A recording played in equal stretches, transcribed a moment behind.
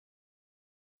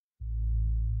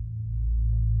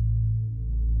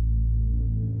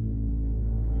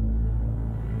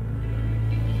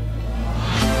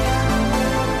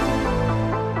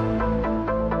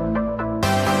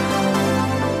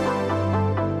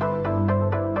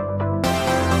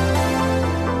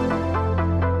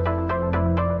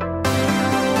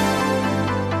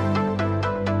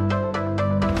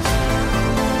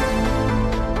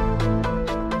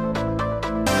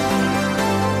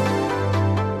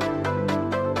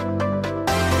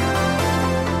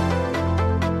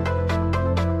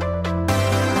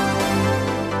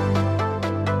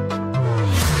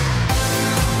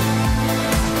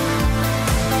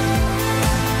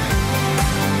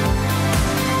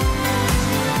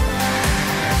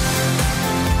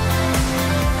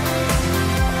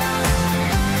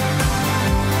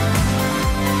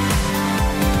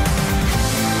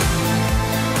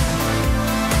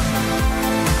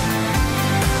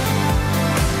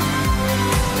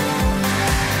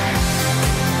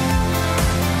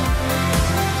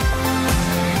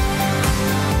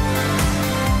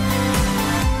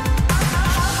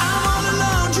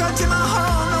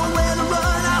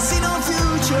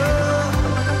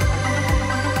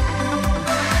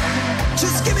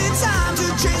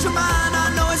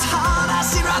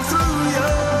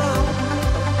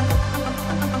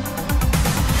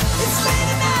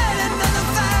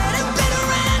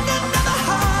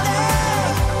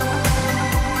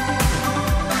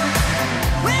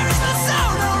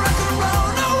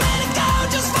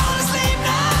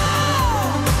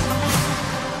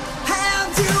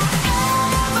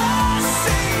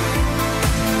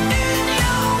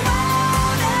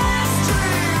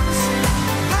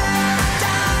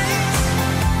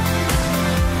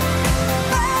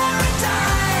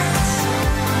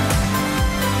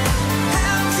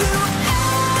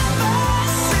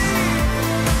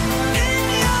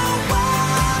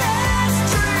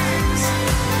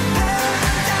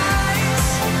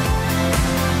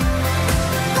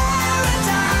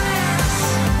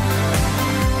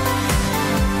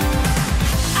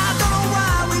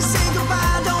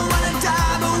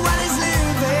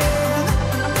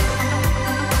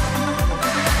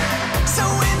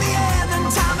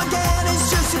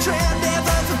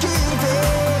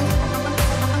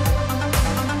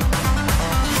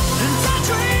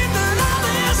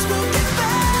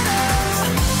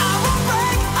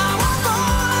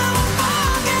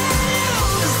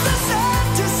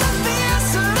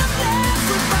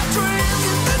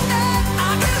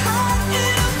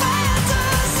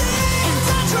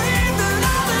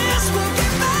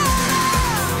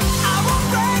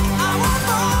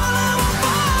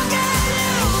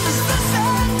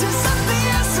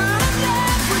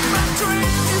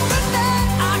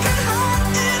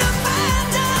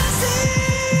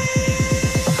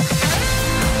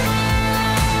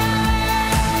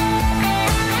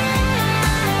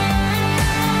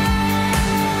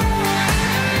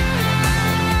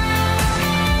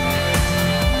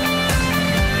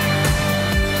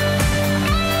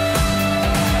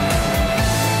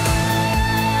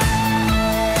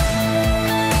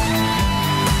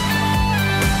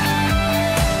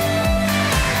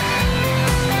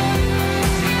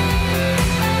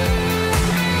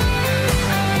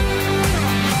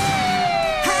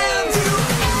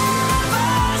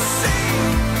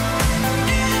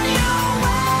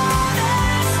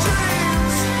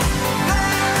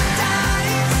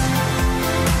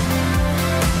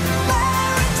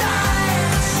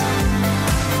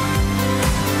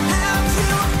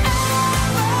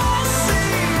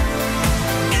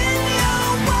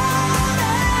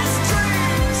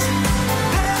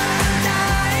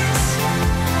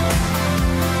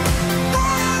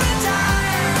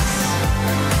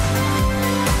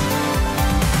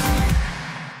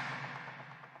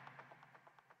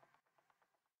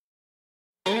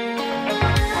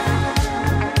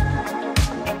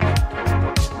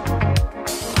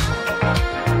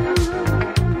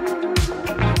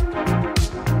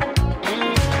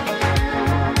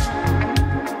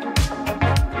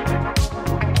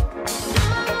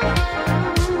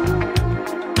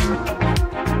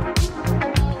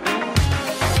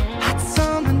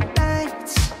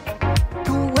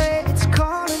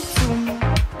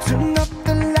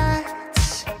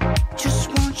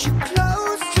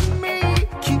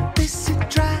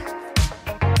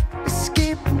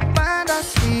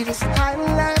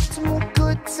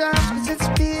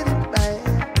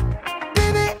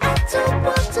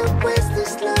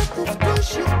let's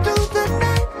push it through the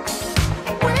night.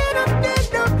 We don't need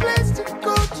no place to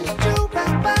go, just you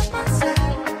right by my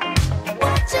side.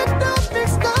 Watching all the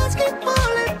stars keep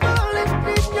falling, falling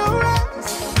in your eyes.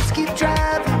 Let's keep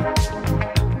driving,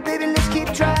 baby, let's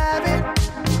keep driving.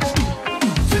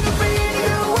 To the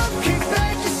radio, up, kick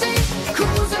back your seat,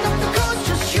 cruising up the coast,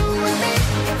 just you and me.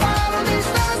 Follow these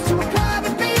stars to a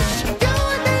private beach, you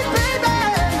and me, baby.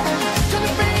 To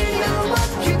the radio,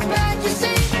 up, kick back your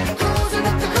seat, cruising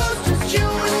up the coast, just you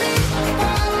and me.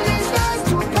 Follow these stars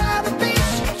to a private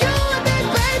beach, you and me,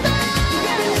 baby.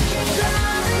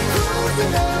 Driving,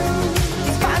 cruising on,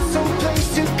 find some place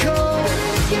to go.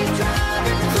 Keep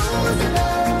driving, cruising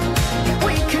on,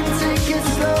 we can take it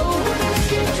slow.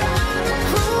 Keep driving,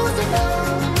 cruising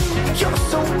on, you're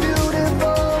so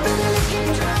beautiful. Keep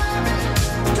driving,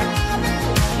 driving,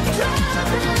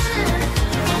 driving.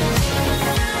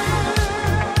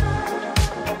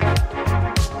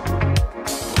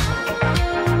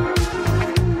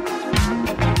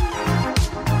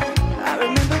 I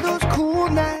remember those cool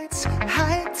nights,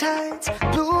 high tides,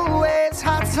 blue waves,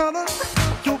 hot summer.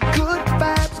 Your good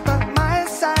vibes by my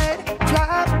side.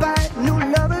 Fly by new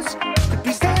lovers, the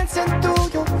breeze dancing through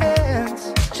your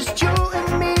hands. Just you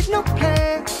and me, no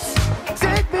plans.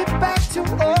 Take me back to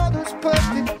all those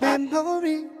perfect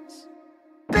memories.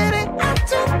 Baby, I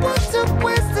don't want to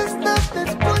waste this love.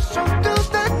 Let's push on through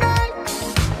the night.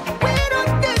 We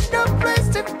don't need no place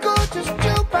to go, just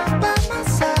you right by my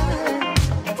side.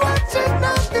 Watching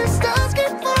all the stars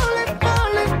keep falling,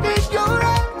 falling in your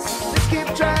eyes. Let's keep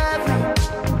driving,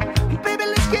 baby,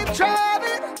 let's keep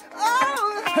driving.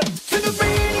 Oh, to the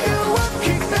radio, up,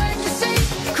 kick back your seat,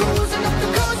 cruising up the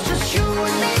coast, just you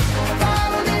and me.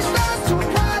 Follow these stars to a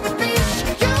private beach,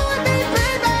 you and me,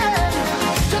 baby.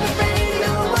 To the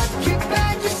radio, up, kick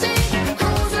back your seat,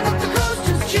 cruising up the coast,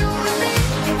 just you and me.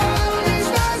 Follow these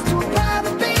stars to a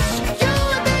private beach, you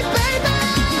and me, baby.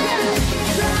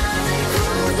 Driving,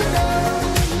 cruising on,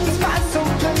 find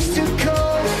some place to go.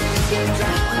 Keep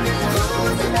driving,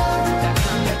 cruising on,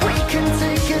 we can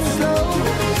take it slow.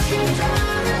 Keep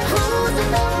driving,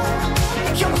 cruising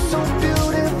on, you're so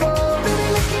beautiful.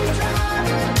 Keep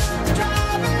driving,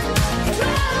 driving,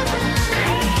 driving.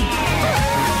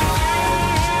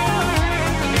 Find some place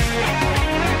to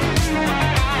go.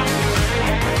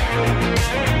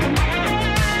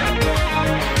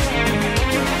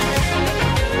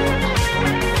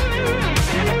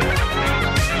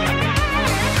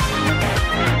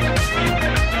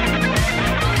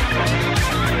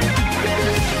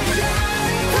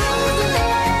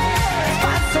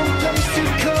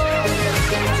 Keep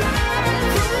driving,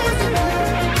 cruising on,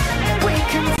 we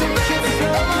can take it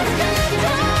slow. Keep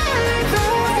driving,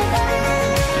 cruising on,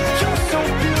 you're so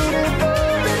beautiful.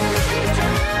 Keep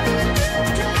driving,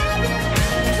 driving,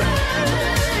 driving.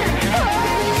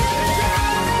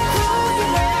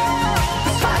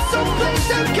 Find some place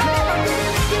to go.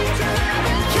 Keep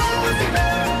driving, cruising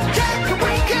on, yeah,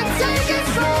 we can take it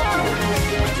slow.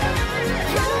 Keep driving,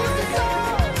 cruising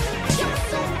on, you're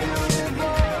so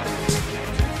beautiful.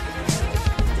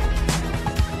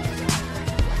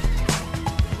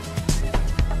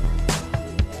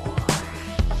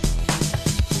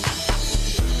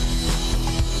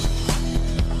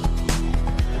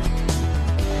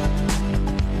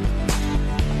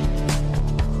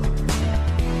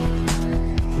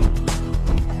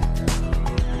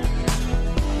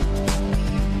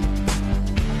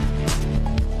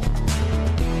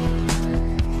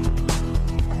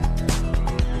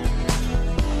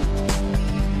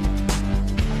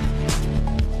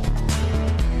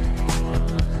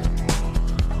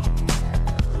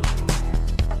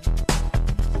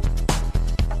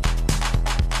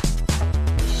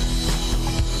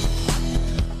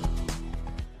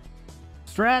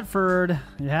 Stratford,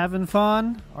 you having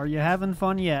fun? Are you having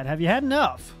fun yet? Have you had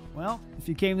enough? Well, if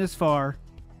you came this far,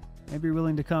 maybe you're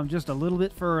willing to come just a little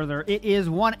bit further. It is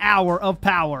 1 hour of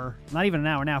power. Not even an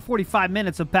hour now. 45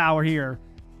 minutes of power here.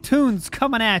 Tunes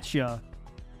coming at you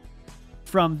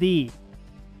from the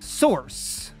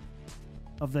source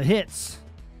of the hits.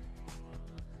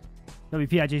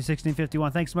 WPIG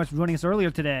 1651. Thanks so much for joining us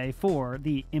earlier today for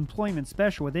the employment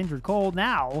special with Injured Cold.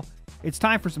 Now, it's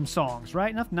time for some songs,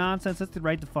 right? Enough nonsense. Let's get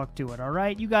right the fuck to it, all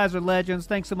right? You guys are legends.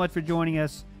 Thanks so much for joining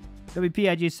us.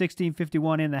 WPIG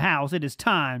 1651 in the house. It is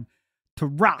time to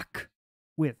rock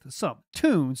with some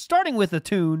tunes, starting with a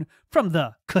tune from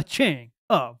the Ka-Ching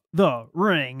of the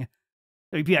Ring.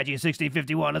 WPIG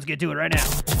 1651. Let's get to it right now.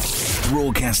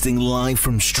 Broadcasting live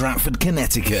from Stratford,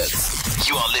 Connecticut.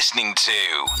 You are listening to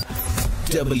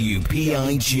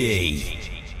WPIG.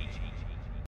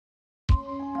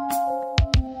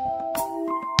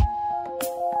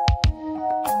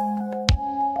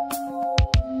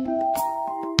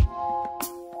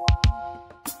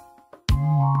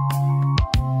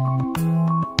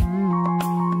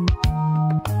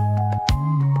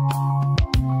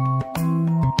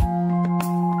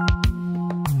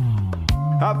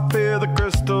 I fear the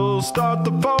crystals start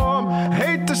to form.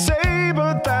 Hate to say,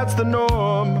 but that's the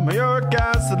norm. My uric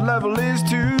acid level is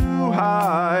too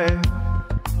high.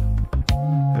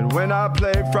 And when I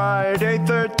play Friday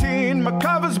 13, my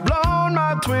cover's blown,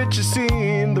 my Twitch is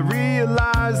seen. They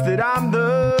realize that I'm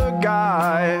the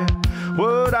guy.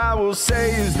 What I will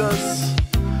say is this: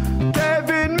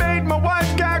 David made my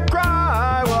wife cat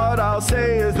cry. What I'll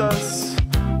say is this.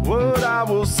 What I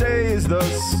will say is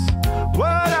this. What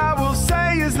I will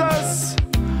say is this.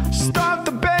 Start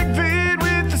the big vid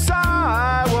with a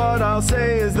sigh. What I'll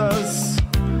say is this.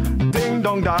 Ding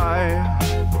dong die.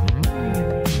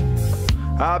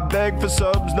 I beg for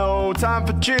subs, no time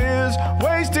for cheers.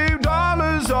 Waste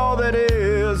 $2, all that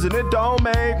is, and it don't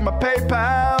make my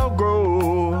PayPal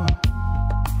grow.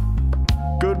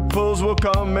 Good pulls will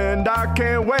come and I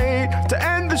can't wait to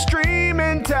end the stream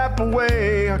and tap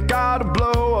away. I gotta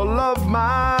blow all of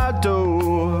my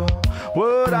dough.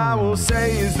 What I will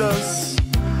say is this: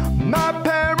 my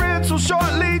parents will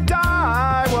shortly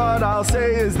die. What I'll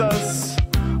say is this.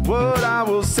 What I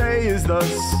will say is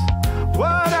this.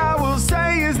 What I will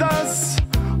say is this: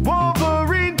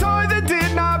 Wolverine toy that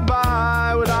did not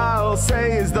buy. What I'll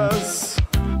say is this: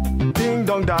 ding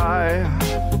dong die.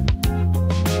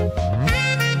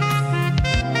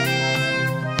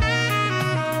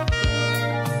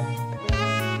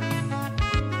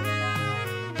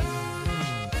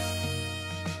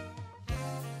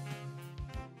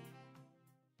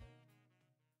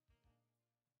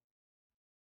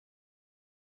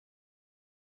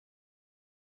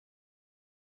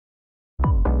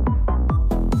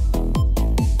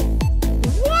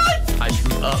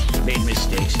 Made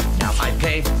mistakes, now I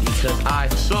pay because I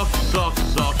suck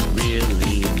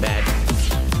really bad.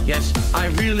 Yes, I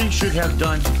really should have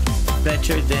done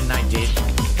better than I did,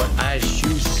 but as you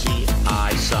see,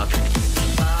 I suck.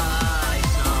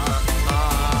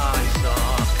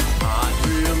 I'm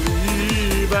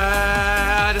really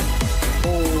bad.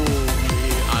 Oh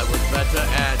me, I was better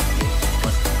at it,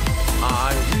 but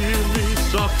I really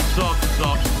suck.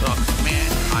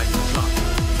 Man, I suck.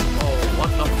 Oh,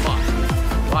 what the fuck?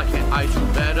 Why can't I do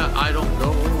better? I don't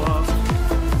know.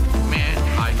 Man,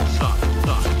 I suck.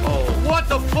 Oh, what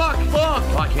the fuck?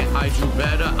 Why can't I do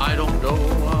better? I don't know.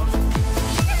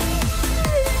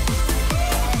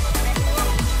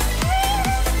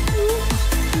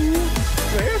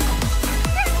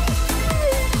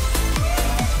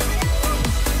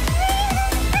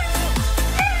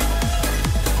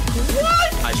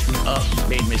 What? I screwed up,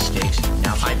 made mistakes.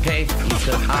 Now I pay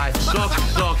because I suck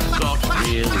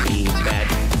really bad.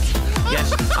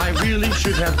 Yes, I really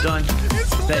should have done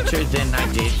better than I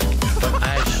did, but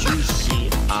as you see,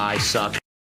 I suck.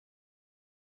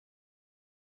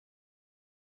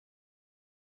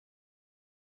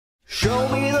 Show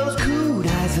me those cool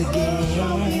eyes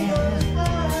again.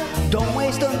 Don't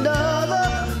waste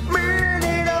another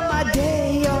minute of my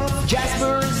day off.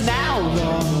 Jasper is now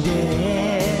long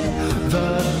dead.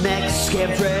 The next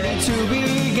camp's ready to begin.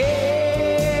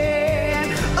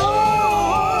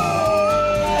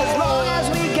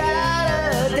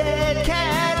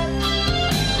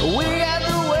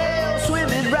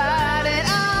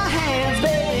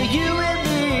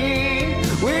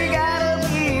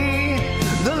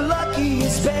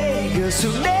 Who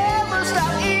never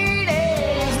stop eating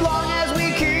as long as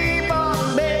we keep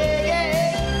on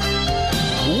begging.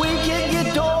 We can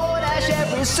get DoorDash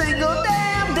every single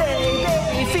damn day.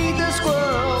 They feed the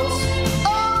squirrels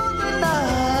all the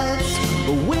nuts.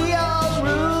 We all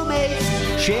roommates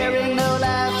sharing no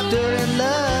laughter and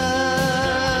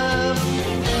love.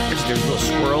 There's little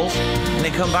squirrels, and they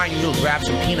come by and you'll grab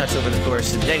some peanuts over the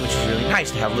course of the day, which is really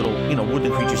nice to have little,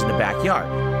 woodland creatures in the backyard.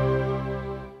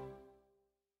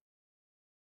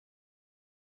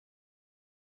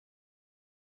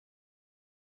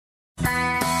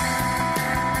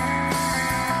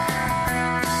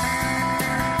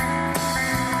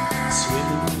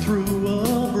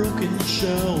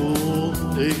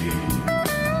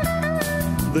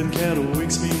 Then cattle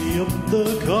wakes me up, the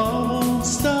car won't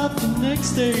stop the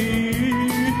next day.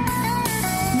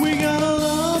 We got a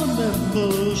lot of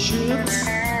memberships,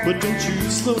 but don't you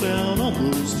slow down on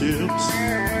those tips.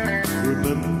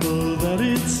 Remember that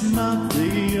it's my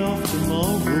day off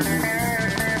tomorrow.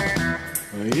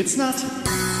 It's not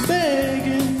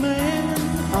begging, man,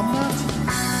 I'm not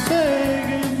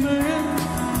begging, man.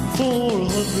 For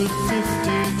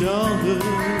 $150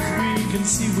 we can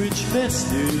see which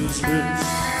best is best.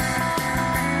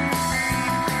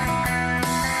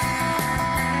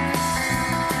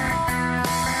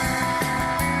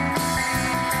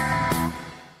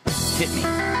 Hit me.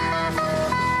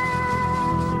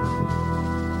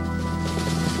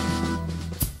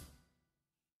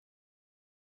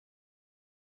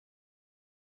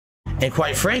 And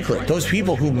quite frankly, those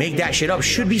people who make that shit up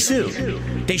should be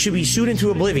sued. They should be sued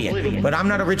into oblivion. But I'm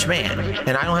not a rich man,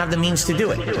 and I don't have the means to do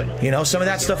it. You know, some of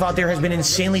that stuff out there has been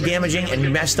insanely damaging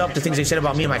and messed up, the things they said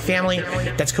about me and my family.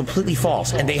 That's completely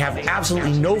false, and they have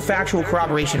absolutely no factual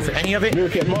corroboration for any of it.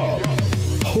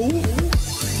 Who?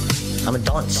 I'm a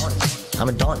dunce. I'm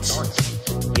a dunce.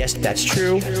 Yes, that's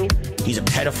true. He's a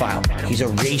pedophile. He's a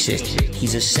racist.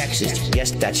 He's a sexist.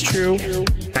 Yes, that's true.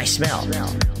 I smell.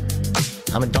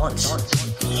 I'm a dunce.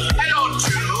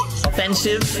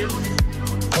 Offensive.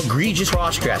 Egregious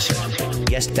cross-dresser.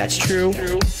 Yes, that's true.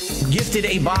 Gifted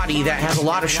a body that has a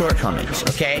lot of shortcomings,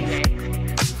 okay?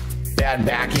 Bad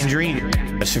back injury.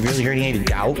 A severely herniated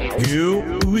gout.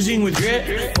 You oozing with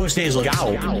grit. Postnasal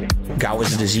gout. Gout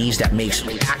is a disease that makes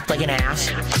you act like an ass.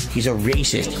 He's a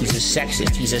racist. He's a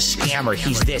sexist. He's a scammer.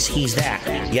 He's this. He's that.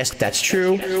 Yes, that's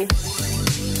true.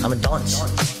 I'm a dunce.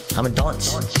 I'm a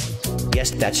dunce.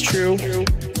 Yes, that's true.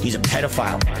 He's a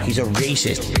pedophile. He's a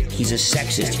racist. He's a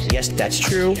sexist. Yes, that's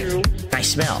true. I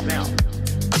smell.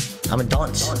 I'm a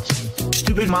dunce.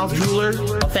 Stupid mouth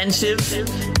drooler. Offensive.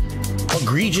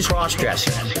 Egregious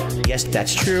cross-dresser. Yes,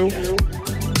 that's true.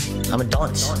 I'm a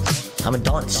dunce. I'm a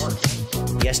dunce.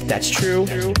 Yes, that's true.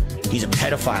 He's a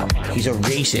pedophile. He's a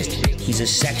racist. He's a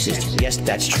sexist. Yes,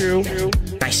 that's true.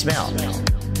 I smell.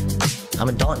 I'm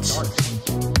a dunce.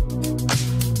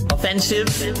 Offensive.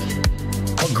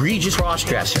 Egregious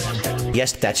cross-dresser.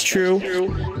 Yes, that's true.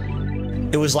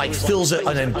 It was like Phil's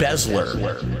an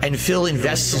embezzler, and Phil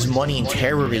invests his money in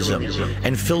terrorism,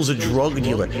 and Phil's a drug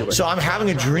dealer. So I'm having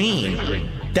a dream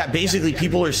that basically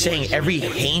people are saying every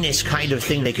heinous kind of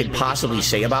thing they could possibly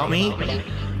say about me,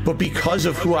 but because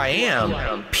of who I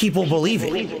am, people believe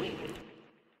it.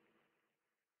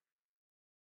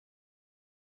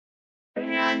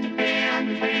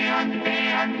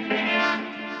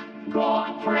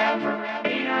 Gone forever.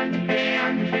 Gone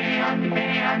forever.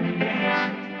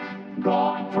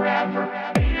 Gone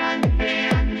forever.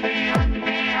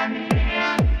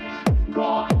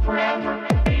 Gone forever.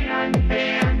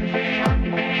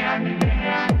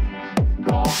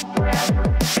 Gone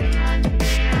forever.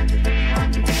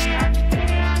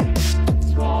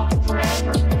 Gone forever.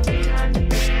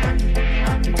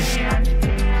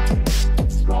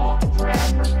 Gone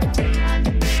forever.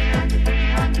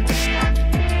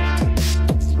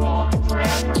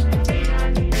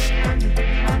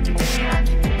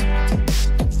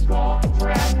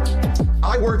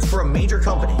 I worked for a major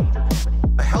company,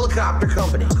 a helicopter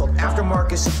company. It's called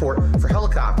Aftermarket Support for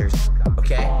Helicopters,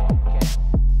 okay?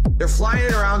 They're flying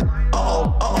it around.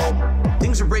 Uh-oh.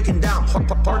 Things are breaking down.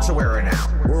 Parts are wearing out.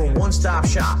 We're a one-stop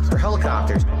shop for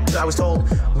helicopters. So I was told,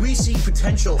 we see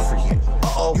potential for you.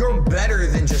 Uh-oh. You're better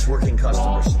than just working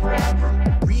customers.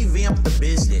 Revamp the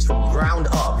business from ground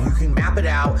up. You can map it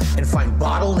out and find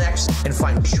bottlenecks and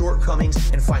find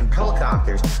shortcomings and find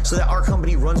helicopters so that our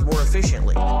company runs more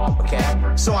efficiently,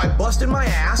 okay? So I busted my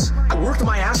ass. I worked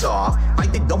my ass off. I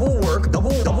did double work,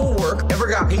 never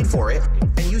got paid for it.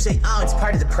 And you say, oh, it's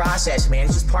part of the process, man.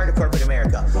 It's just part of corporate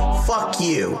America. Fuck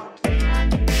you. It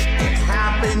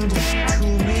happened to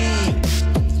me.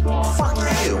 Fuck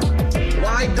you.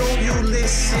 Why don't you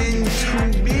listen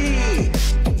to me?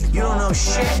 You don't know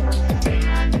shit.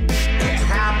 It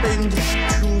happened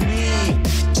to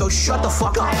me. So shut the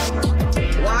fuck up.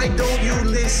 Why don't you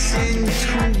listen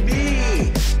to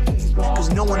me? Because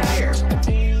no one cares.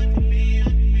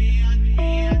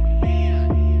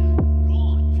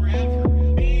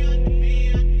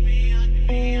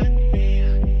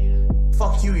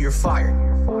 Fuck you, you're fired.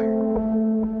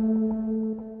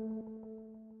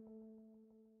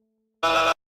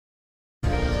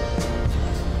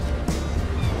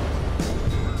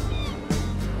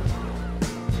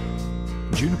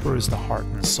 Juniper is the heart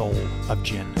and soul of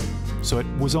gin, so it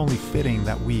was only fitting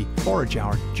that we forage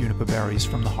our juniper berries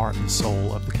from the heart and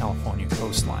soul of the California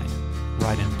coastline,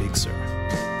 right in Big Sur.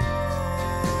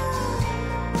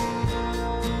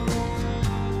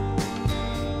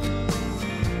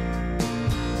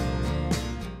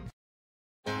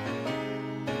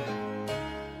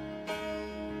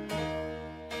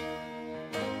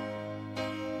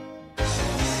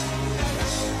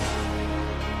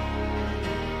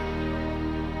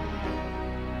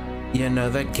 You know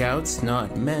that gout's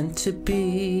not meant to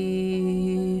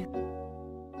be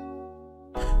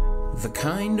the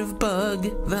kind of bug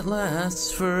that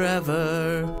lasts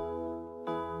forever.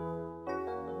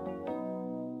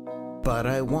 But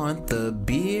I want the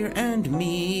beer and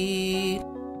meat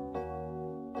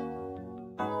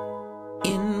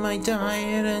in my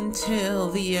diet until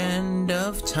the end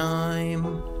of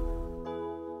time.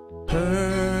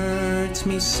 Hurts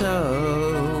me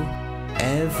so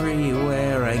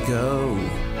everywhere I go.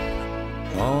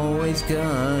 always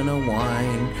gonna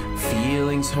whine.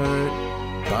 Feelings hurt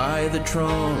by the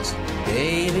trolls.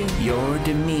 Baby, you're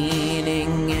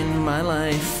demeaning in my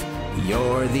life.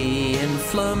 You're the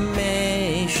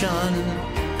inflammation,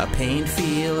 a pain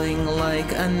feeling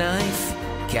like a knife.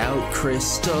 Gout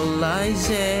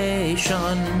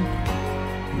crystallization.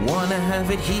 Wanna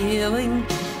have it healing?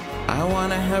 I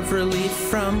wanna have relief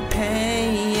from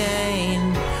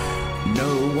pain.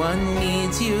 No one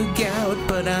needs you, gout,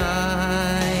 but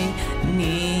I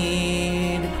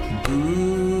need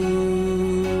booze.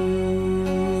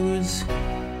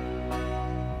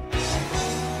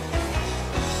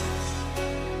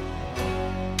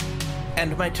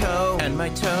 And my toe,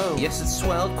 yes, it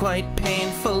swelled quite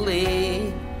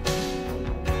painfully.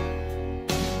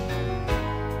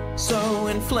 So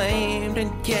inflamed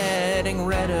and getting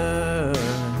redder.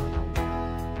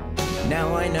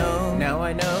 Now I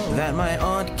know that my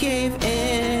aunt gave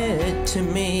it to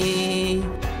me.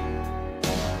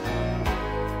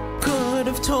 Could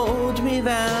have told me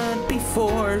that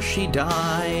before she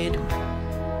died.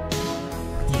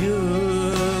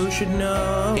 You should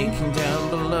know, aching down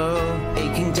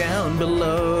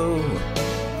below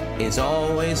is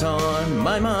always on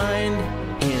my mind,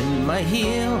 in my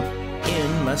heel,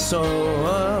 in my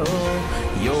soul.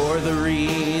 You're the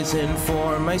reason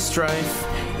for my strife.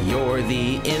 You're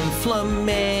the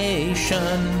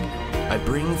inflammation. I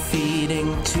bring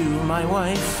feeding to my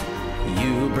wife.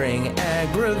 You bring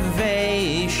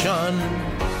aggravation.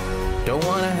 Don't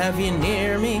wanna have you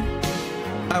near me.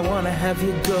 I wanna have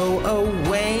you go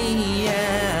away,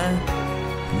 yeah.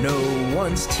 No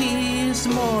one's teased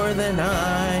more than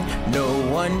I. No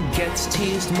one gets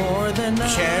teased more than I.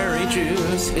 Cherry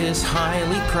juice is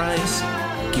highly priced.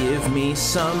 Give me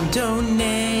some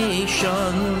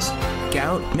donations.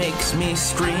 Gout makes me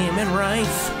scream and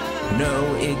rife.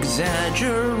 No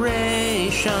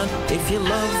exaggeration. If you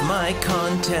love my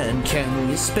content, can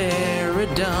you spare a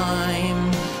dime?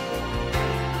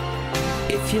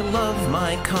 If you love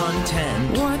my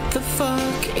content, what the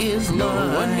fuck is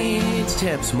love? No one needs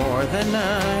tips more than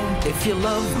I. If you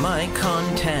love my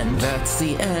content, that's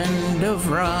the end of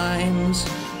rhymes.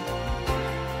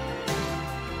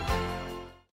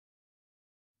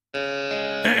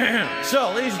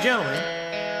 So, ladies and gentlemen,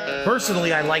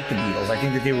 personally, I like the Beatles. I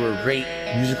think that they were a great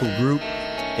musical group.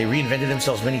 They reinvented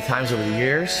themselves many times over the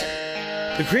years.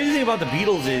 The crazy thing about the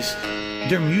Beatles is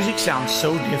their music sounds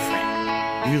so different.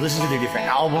 If you listen to their different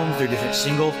albums, their different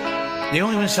singles, they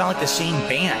don't even sound like the same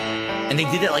band. And they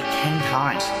did that like 10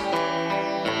 times.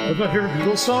 What's my favorite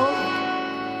Beatles song?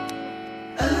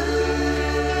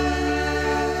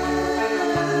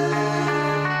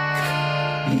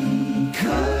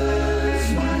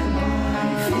 Because my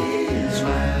wife is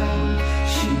round,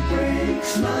 she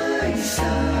breaks my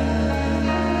style.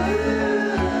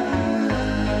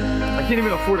 I can't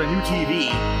even afford a new TV.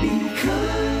 Because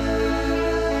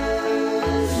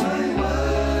my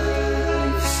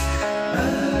wife's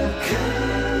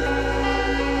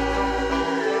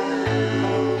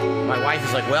a My wife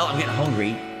is like, well, I'm getting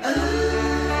hungry.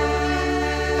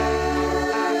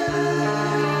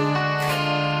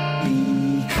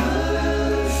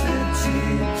 Because the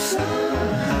tips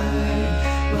are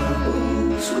high, my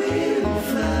boots will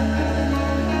fly.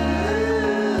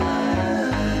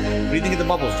 What do you think of the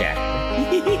bubbles, Jack?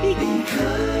 Because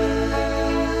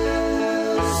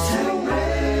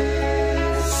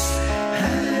Terrace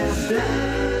has died.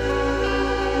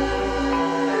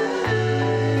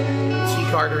 T.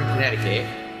 Carter in Connecticut.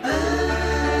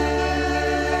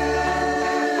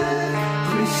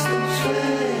 Bristol's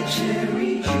red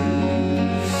cherry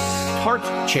juice. Tart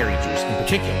cherry juice in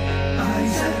particular.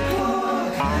 Isaac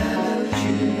Clarke had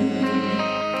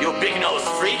juice. You big nose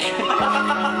freak.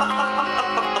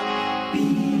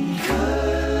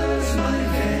 Because my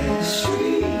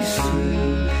vestry's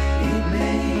through, it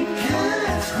made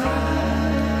cats cry.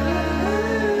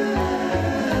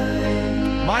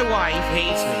 My wife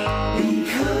hates me.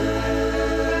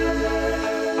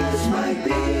 Because my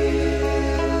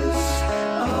bills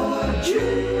are due.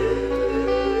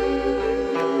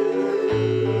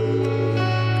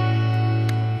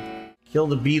 Kill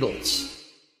the Beatles.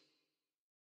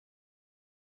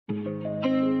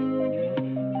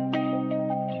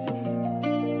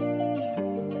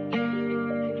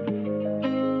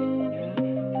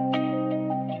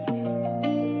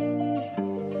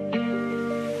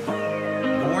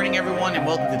 Everyone, and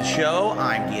welcome to the show.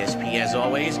 I'm DSP as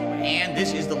always, and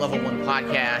this is the Level 1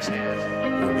 podcast.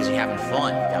 We're busy having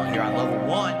fun down here on Level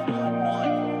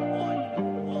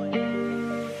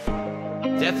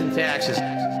 1. Death and taxes,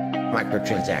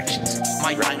 microtransactions.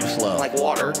 My rhyme slow, like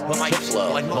water, but my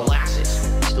slow, like molasses.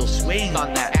 Still swaying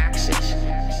on that axis.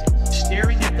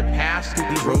 staring at the past through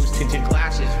these rose-tinted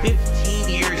glasses. 15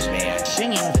 years, man,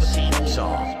 singing the same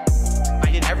song. I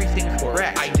did everything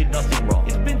correct. I did nothing wrong.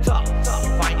 It's been tough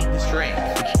finding the strength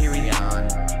to carry on.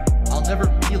 I'll never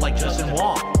be like Justin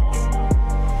Wong.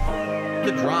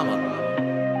 The drama,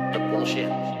 the bullshit,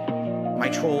 my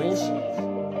trolls,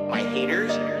 my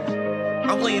haters.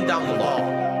 I'm laying down the law,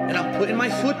 and I'm putting my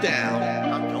foot down.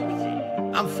 I'm done with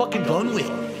it. I'm fucking done with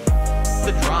it.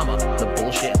 The drama, the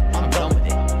bullshit, I'm done with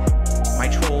it. My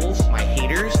trolls, my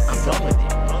haters, I'm done with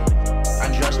it.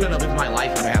 I'm just gonna live my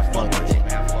life and have fun with it.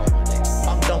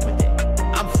 I'm done with it.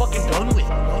 I'm fucking done with it.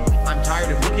 I'm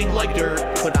tired of looking like dirt.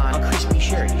 Put on a crispy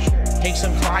shirt. Take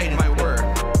some pride in my word.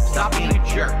 Stop being a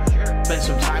jerk. Spend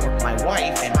some time with my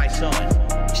wife and my son.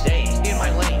 Stay in my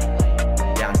lane.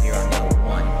 Down here I'm number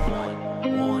one.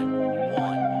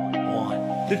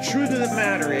 The truth of the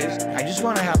matter is, I just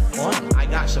want to have fun. I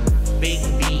got some baked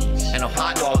beans and a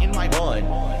hot dog in my bun,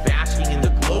 basking in the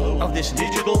glow of this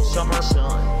digital summer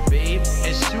sun. Babe,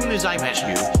 as soon as I met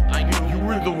you, I knew you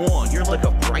were the one. You're like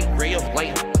a bright ray of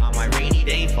light on my rainy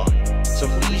day fun. So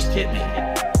please tip me.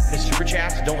 The super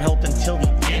chats don't help until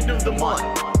the end of the month.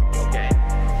 Okay?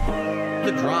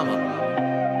 The drama,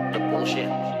 the bullshit,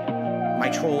 my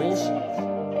trolls,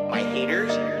 my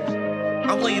haters.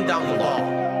 I'm laying down the law,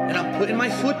 and I'm putting my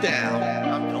foot down.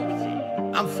 I'm done with it.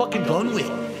 I'm fucking done with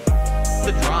it.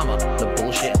 The drama, the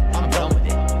bullshit, I'm done with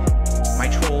it. My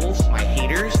trolls, my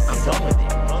haters, I'm done with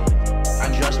it.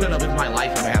 I'm just gonna live my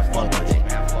life and have fun with it.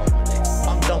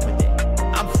 I'm done with it.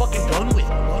 I'm fucking done with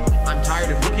it. I'm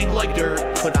tired of looking like dirt.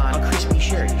 Put on a crispy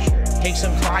shirt. Take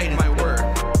some pride in my word.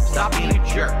 Stop being a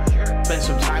jerk. Spend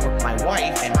some time with my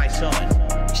wife and my son.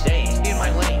 Stay in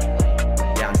my lane.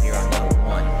 Down here I'm number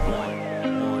one.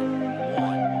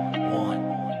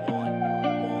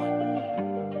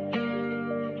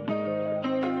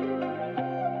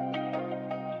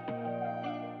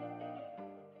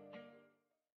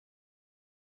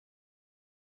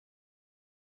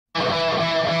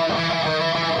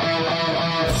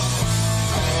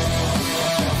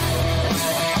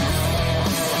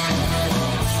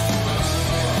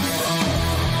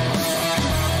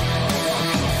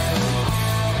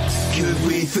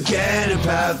 Forget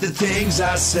about the things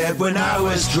I said when I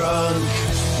was drunk.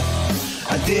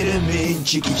 I didn't mean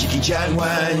chicky chan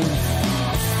wang.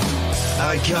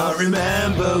 I can't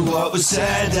remember what was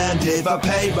said, and if I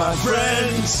paid my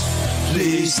friends,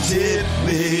 please tip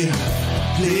me.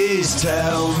 Please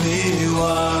tell me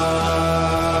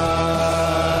why.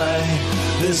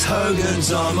 There's Hogan's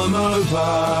on my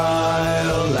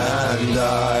mobile, and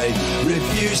I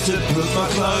refuse to put my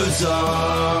clothes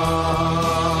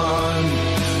on.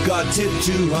 Got tipped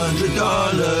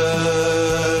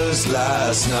 $200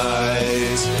 last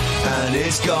night, and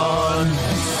it's gone.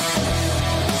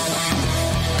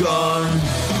 Gone.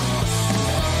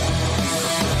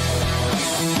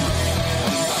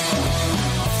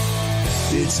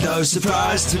 It's no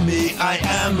surprise to me, I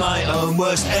am my own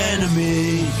worst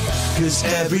enemy. Cause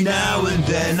every now and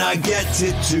then I get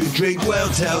it to drink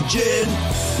Welltail gin.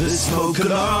 The smoke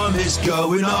alarm is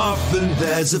going off and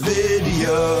there's a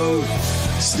video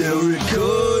still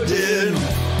recording.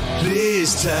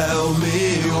 Please tell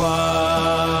me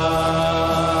why.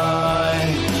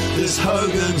 There's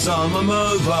Hogan's on my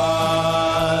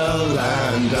mobile,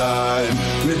 and I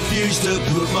refuse to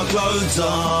put my clothes on.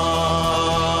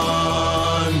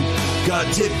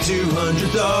 Got tipped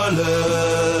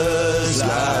 $200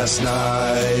 last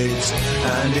night,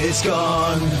 and it's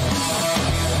gone.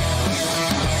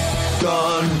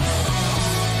 Gone.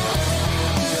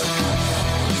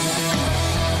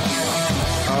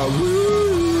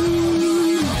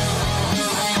 Woo.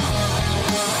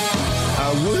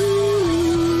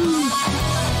 Woo.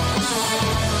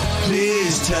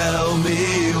 Please tell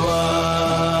me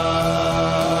why.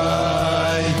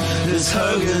 There's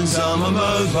Hogan's on my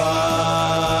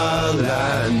mobile,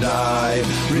 and I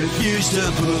refuse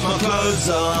to put my clothes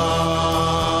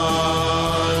on.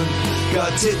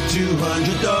 Got tipped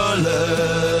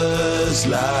 $200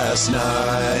 last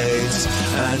night,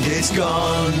 and it's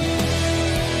gone.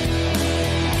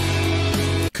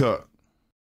 Cut.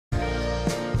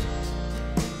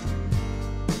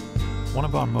 One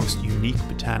of our most unique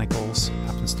botanicals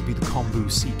happens to be the kombu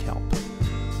sea kelp.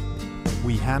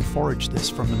 We hand forage this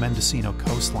from the Mendocino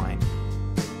coastline,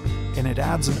 and it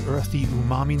adds an earthy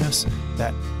umaminess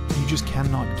that you just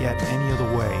cannot get any other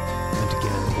way than to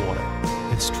get in the water.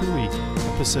 It's truly a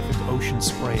Pacific Ocean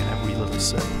spray in every little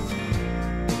sip.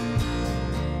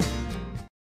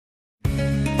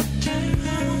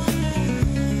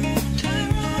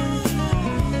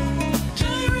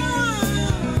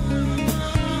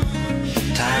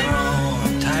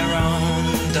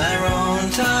 Tyrone,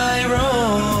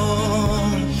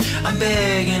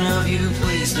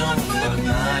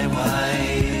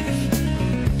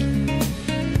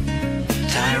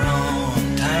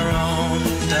 Tyrone, Tyrone,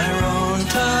 Tyrone,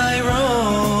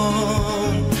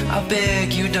 Tyrone, I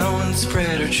beg you don't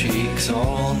spread her cheeks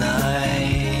all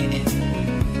night.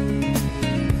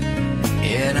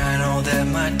 And I know that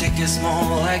my dick is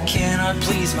small, I cannot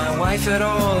please my wife at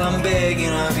all. I'm begging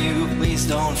of you, please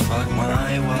don't fuck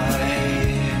my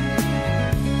wife.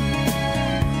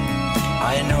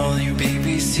 I know you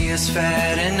babies see us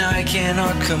fat, and I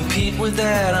cannot compete with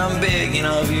that. I'm begging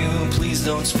of you, please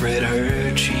don't spread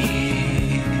her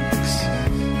cheeks.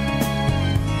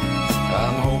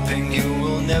 I'm hoping you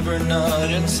will never nut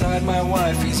inside my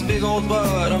wifey's big old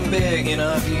butt. I'm begging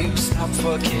of you, stop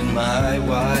fucking my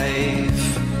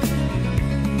wife.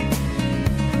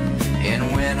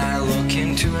 And when I look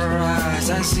into her eyes,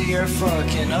 I see her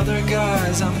fucking other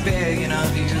guys. I'm begging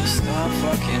of you, stop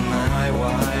fucking my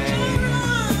wife.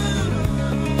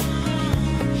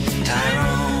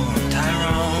 Tyrone,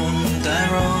 Tyrone,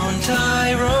 Tyrone,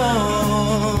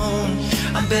 Tyrone,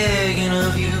 I'm begging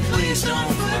of you, please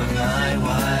don't fuck my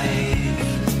wife.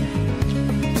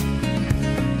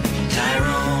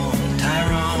 Tyrone,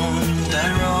 Tyrone,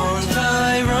 Tyrone,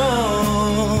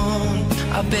 Tyrone,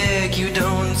 I beg you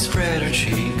don't spread her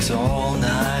cheeks all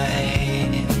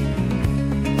night.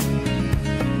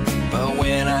 But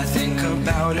when I think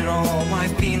about it all, my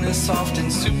penis soft and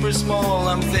super small,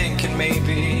 I'm thinking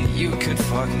maybe you could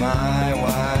fuck my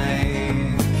wife.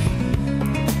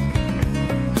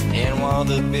 And while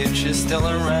the bitch is still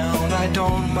around, I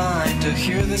don't mind to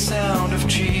hear the sound of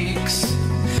cheeks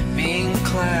being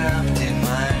clapped in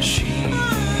my sheets.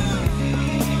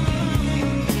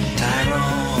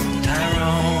 Tyrone,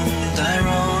 Tyrone,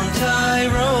 Tyrone,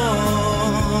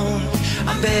 Tyrone,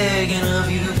 I'm begging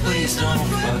of you, please don't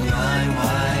fuck my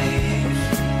wife.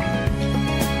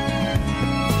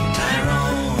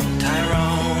 Tyrone,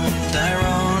 Tyrone,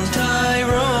 Tyrone,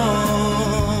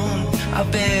 Tyrone, I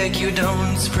beg you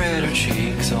don't spread her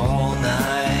cheeks all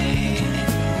night.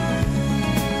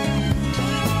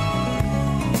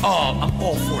 Oh, I'm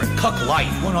all for it. Cuck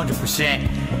life,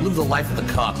 100%. Live the life of the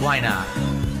cuck. Why not?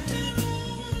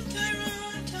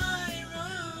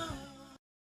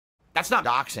 That's not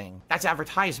doxing. That's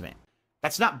advertisement.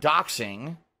 That's not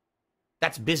doxing.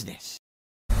 That's business.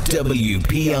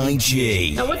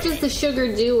 WPIG. Now, what does the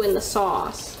sugar do in the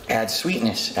sauce? Adds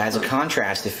sweetness, adds a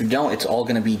contrast. If you don't, it's all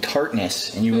going to be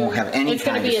tartness, and you won't have any It's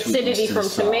going kind to be of sweetness acidity to from the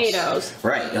sauce. tomatoes.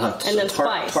 Right, you'll have And then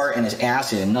spice. tart and it's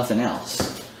acid and nothing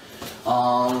else.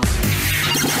 I'm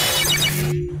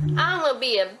going to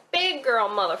be a big girl,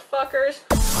 motherfuckers.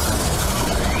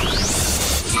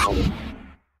 Oh,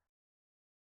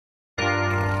 the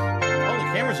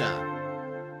camera's on.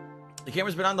 The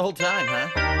camera's been on the whole time, huh?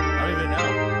 I don't even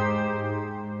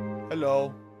know.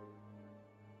 Hello.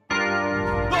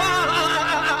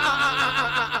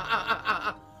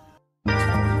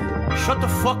 Shut the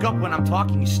fuck up when I'm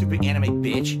talking, you stupid anime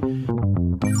bitch.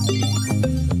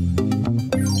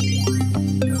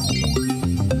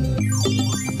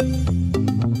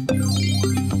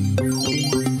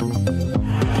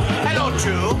 Hello,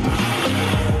 Drew.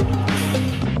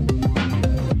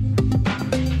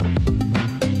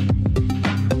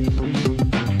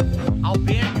 I'll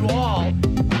ban you all.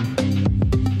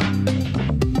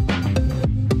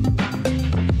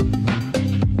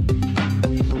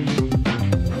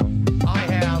 I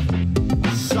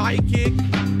have psychic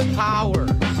powers,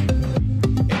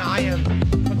 and I am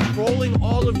controlling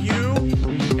all of you.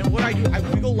 And what I do, I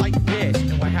wiggle like this,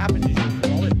 and what happens is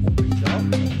your wallet opens up,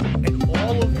 and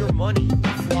all of your money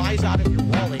flies out of your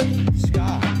wallet into the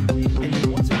sky. And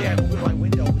then once again, I open my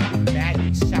window with a big bag,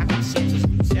 a sack of Santa's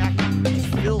loot sack, just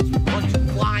fills with money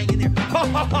flying in there. Ha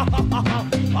ha ha ha ha ha!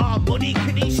 Ah, money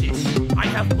kinesis. I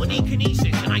have money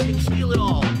kinesis, and I can steal it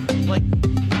all. Like.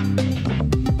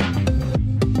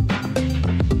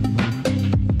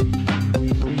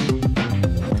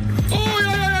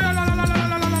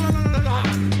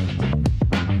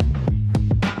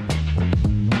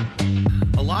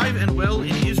 Alive and well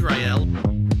in Israel.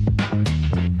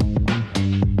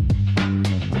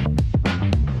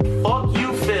 Fuck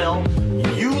you, Phil.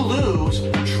 You lose.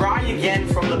 Try again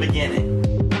from the beginning.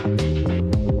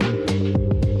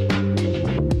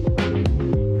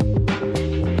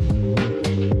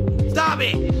 Stop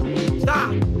it!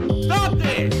 Stop! Stop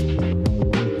this!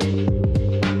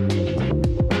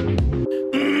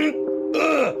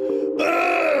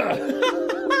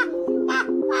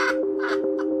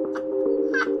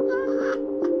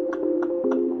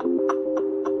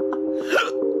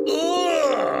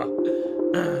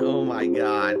 Oh my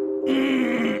god.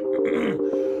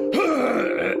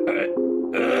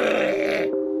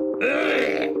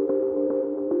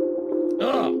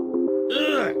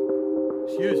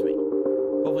 Excuse me.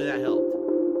 Hopefully that helped.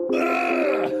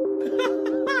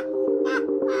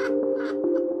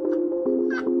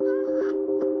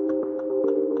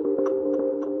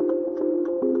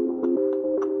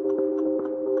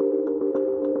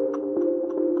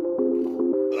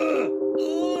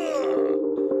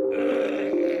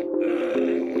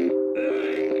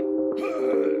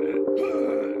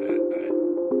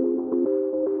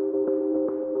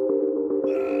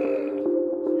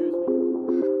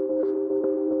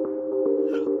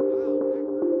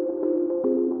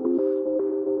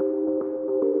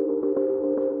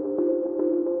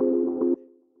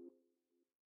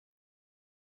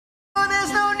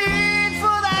 There's no need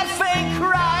for that fake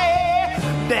cry.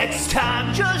 Next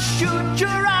time, just shoot your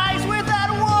eyes with that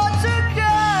water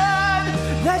gun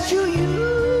that you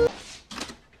use.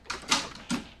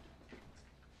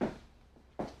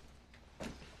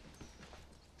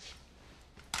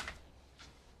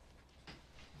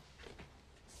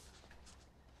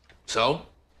 So?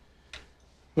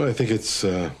 Well, I think it's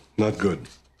not good.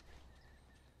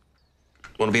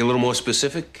 Want to be a little more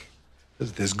specific?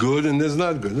 There's good and there's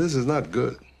not good. This is not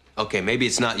good. Okay, maybe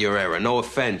it's not your era. No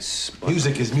offense. But...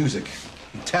 Music is music.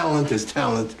 Talent is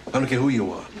talent. I don't care who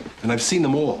you are. And I've seen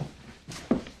them all.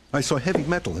 I saw heavy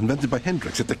metal invented by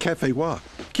Hendrix at the Cafe Wa.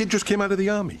 Kid just came out of the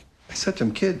army. I said to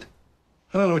him, kid,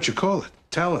 I don't know what you call it.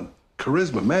 Talent,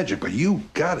 charisma, magic, but you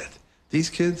got it. These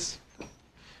kids,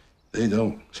 they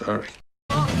don't. Sorry.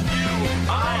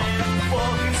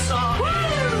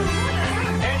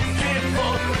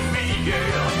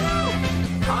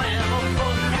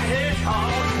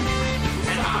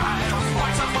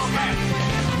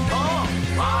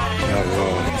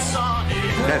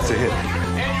 That's a hit.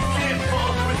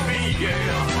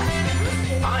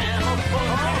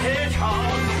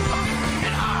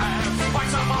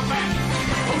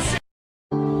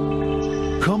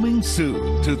 Coming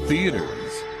soon to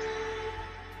theaters.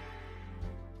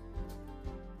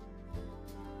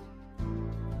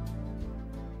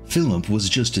 Philip was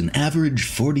just an average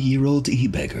 40-year-old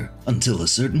e-beggar until a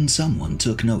certain someone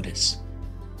took notice.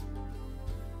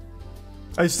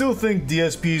 I still think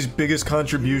DSP's biggest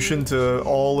contribution to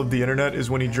all of the internet is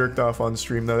when he jerked off on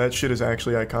stream, though. That shit is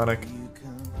actually iconic.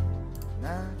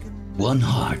 One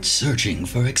heart searching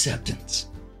for acceptance.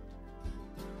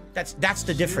 That's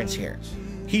the difference here.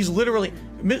 He's literally...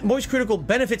 Moist Critical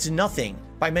benefits nothing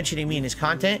by mentioning me in his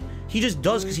content. He just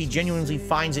does because he genuinely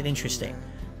finds it interesting.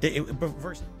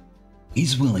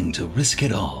 He's willing to risk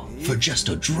it all for just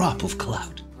a drop of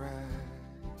clout.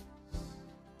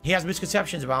 He has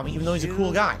misconceptions about me, even though he's a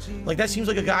cool guy. Like, that seems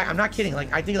like a guy... I'm not kidding.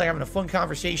 Like, I think, like, having a fun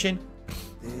conversation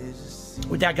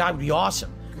with that guy would be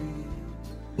awesome.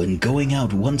 When going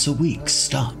out once a week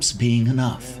stops being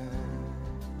enough,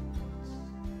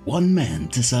 one man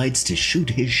decides to shoot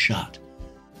his shot.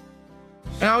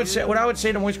 And I would say, what I would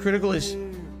say to Moist Critical is,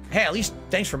 hey, at least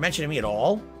thanks for mentioning me at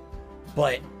all.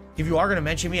 But if you are going to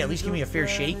mention me, at least give me a fair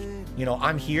shake. You know,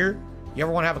 I'm here. You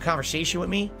ever want to have a conversation with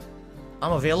me?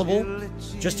 I'm available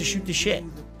just to shoot the shit.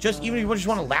 Just even if you just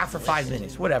want to laugh for 5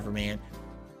 minutes, whatever, man.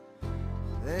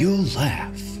 You'll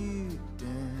laugh.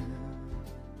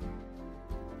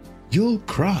 You'll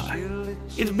cry.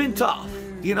 It's been tough.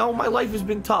 You know, my life has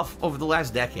been tough over the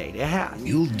last decade. It has.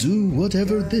 You'll do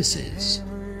whatever this is.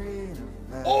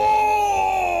 Oh!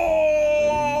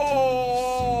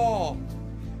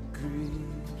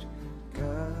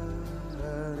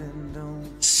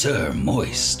 Sir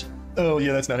Moist. Oh,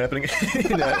 yeah, that's not happening.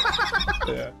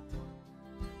 Yeah.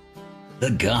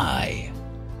 The guy.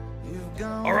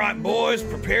 All right, boys,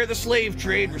 prepare the slave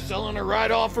trade. We're selling her right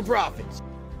off for profits.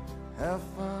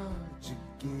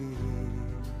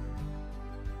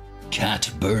 Cat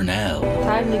Burnell.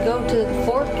 Time to go to the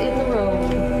fork in the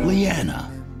road. Leanna.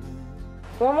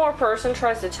 One more person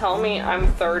tries to tell me I'm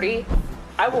 30,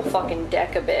 I will fucking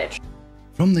deck a bitch.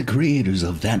 From the creators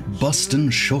of That Bustin'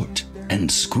 Short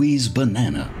and Squeeze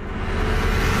Banana.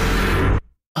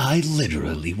 I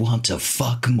literally want to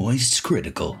fuck Moist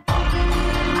Critical.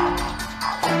 I'm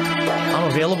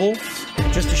available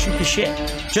just to shoot the shit.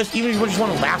 Just even if you just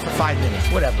want to laugh for 5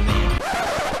 minutes, whatever, man.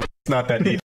 It's not that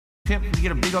deep. Tip, we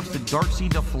get a big ups to Darksea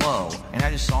to Flow and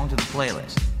add a song to the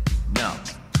playlist. No.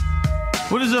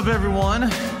 What is up, everyone?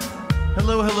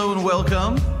 Hello, hello, and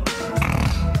welcome.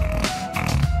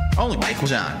 Only mic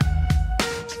was on.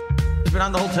 It's been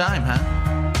on the whole time, huh?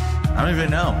 I don't even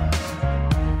know.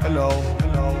 Hello,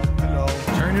 hello, hello.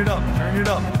 Turn it up, turn it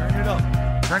up, turn it up.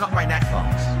 Turn up my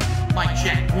headphones. Mic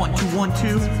check, 1 2 1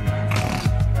 2.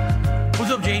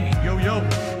 What's up, Jamie? Yo, yo.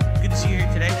 Good to see you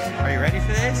here today. Are you ready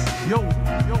for this? Yo,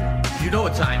 yo. You know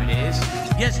what time it is.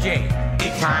 Yes, Jay.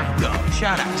 It's time to go.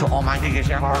 Shout out to all my niggas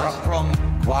from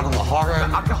Guadalajara.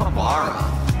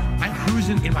 I'm cruising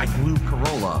cruising in my blue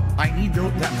Corolla. I need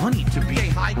that money to be a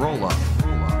high roller.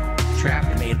 Trapped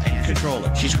and made a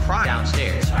controller. She's crying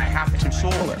downstairs, so I have to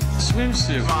console her.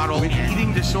 Swimsuit model with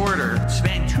eating disorder.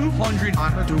 Spent $200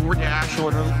 on her DoorDash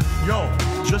order. Yo,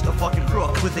 just a fucking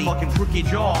crook with a fucking crooked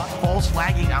jaw. False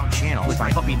flagging out channel with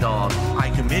my puppy dog.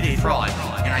 I committed fraud,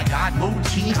 and I got low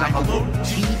T's. I'm a low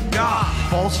T god.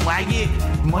 False flagging,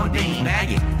 mundane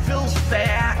maggot. Phil's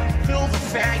fat, Phil's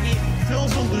a faggot,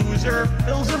 Phil's a loser,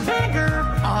 Phil's a beggar.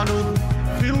 Arnold,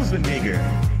 Phil's a nigger.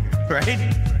 Right?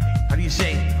 How do you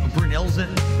say? Brunel's a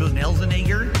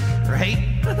nigger, right?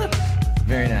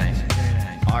 Very nice.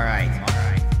 All right.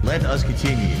 Let us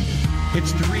continue.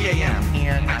 It's 3 a.m.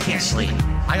 and I can't sleep.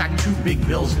 I got 2 big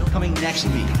bills coming next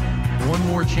week. One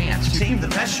more chance to save the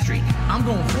best streak. I'm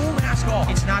going full mask off.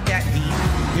 It's not that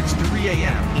deep. It's 3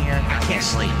 a.m. and I can't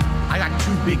sleep. I got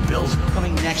 2 big bills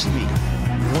coming next week.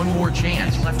 One more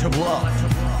chance left to blow.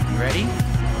 You ready?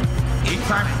 8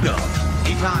 time go.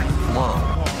 8 time flow.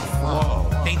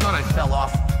 They thought I fell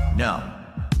off. No.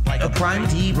 Like a prime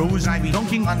D rose, I be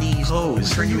dunking on these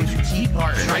hoes. Turn you into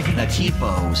T-part, striking a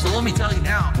T-pose. So let me tell you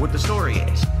now what the story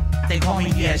is. They call me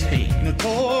DSP.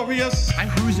 Notorious. I'm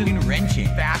cruising and wrenching,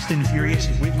 fast and furious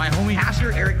with my homie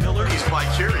Pastor Eric Miller. He's quite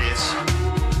curious.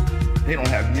 They don't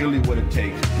have nearly what it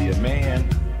takes to be a man.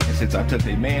 And since I took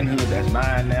their manhood, that's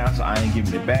mine now, so I ain't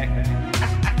giving it back.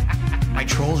 My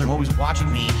trolls are always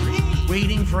watching me,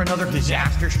 waiting for another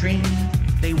disaster stream.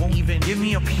 They won't even give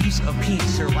me a piece of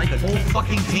peace or like a whole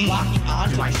fucking team locking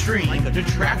onto my stream like a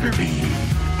detractor beam.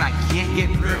 I can't get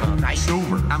rid of them. I'm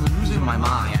sober. I'm losing my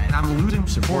mind and I'm losing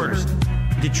supporters.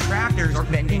 Detractors are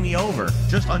bending me over.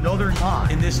 Just another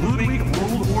knot in this Ludwig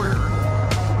world order.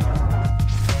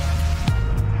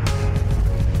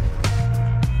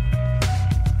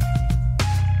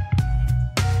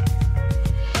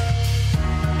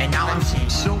 And now I'm seeing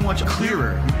so much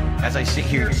clearer as I sit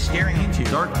here staring into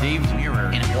Dark Dave's mirror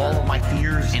and all of my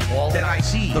fears and all that I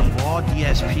see. The raw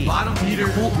DSP, bottom feeder,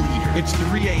 cult leader. It's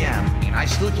 3 a.m. and I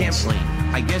still can't sleep.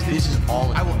 I guess this is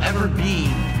all I will ever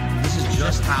be. This is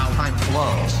just how time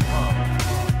flows.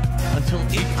 Until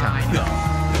it time goes.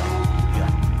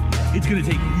 It's gonna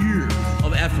take years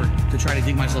of effort to try to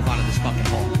dig myself out of this fucking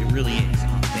hole. It really is.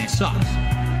 And it sucks.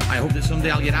 I hope that someday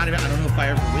I'll get out of it. I don't know if I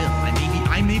ever will.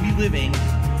 I may be living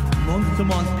month to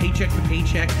month, paycheck to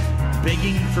paycheck,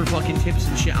 begging for fucking tips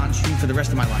and shit on stream for the rest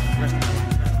of my life.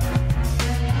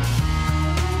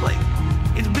 Like,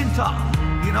 it's been tough.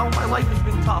 You know, my life has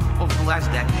been tough over the last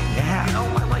decade. Yeah. You know,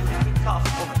 my life has been tough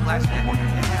over the last decade.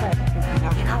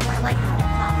 Yeah. You know, my life has been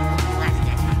tough over the last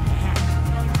decade.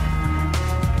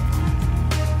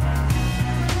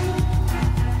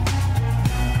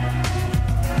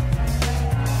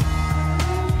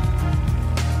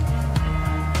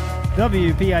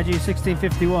 WPIG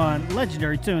 1651,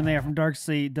 legendary tune there from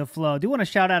Darkseid the Flow. Do want to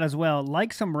shout out as well,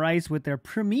 Like Some Rice with their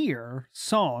premiere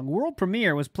song. World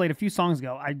premiere was played a few songs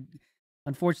ago. I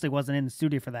unfortunately wasn't in the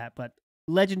studio for that, but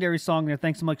legendary song there.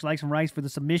 Thanks so much, Like Some Rice, for the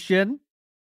submission.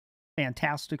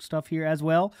 Fantastic stuff here as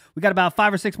well. We got about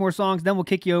 5 or 6 more songs, then we'll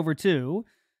kick you over to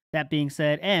That Being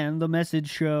Said and The Message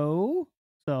Show.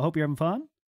 So I hope you're having fun.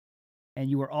 And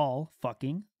you are all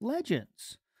fucking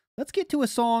legends. Let's get to a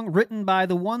song written by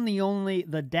the one, the only,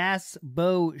 the Das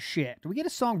Bo Shit. We get a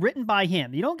song written by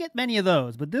him. You don't get many of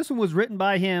those, but this one was written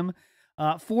by him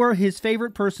for his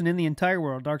favorite person in the entire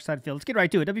world, Darkside Phil. Let's get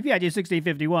right to it. WPIG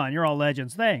 1651. You're all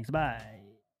legends. Thanks. Bye.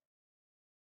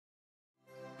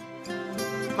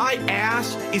 My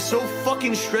ass is so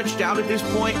fucking stretched out at this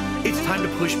point, it's time to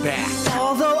push back.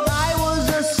 Although I was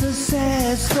a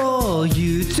successful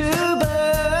YouTuber,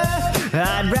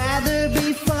 I'd rather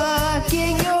be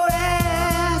fucking your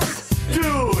ass.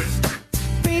 Dude!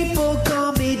 People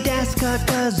call me Dascott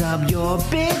cause I'm your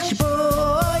bitch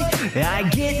boy. I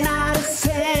get not a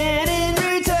cent in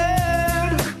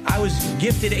return. I was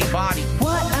gifted a body.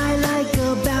 What I like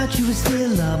about you is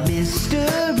still a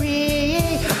mystery.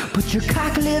 But your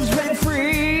cock lives rent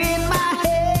free in my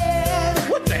head.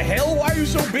 What the hell? Why are you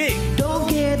so big? Don't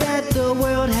care that the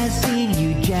world has seen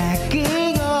you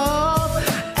jacking off.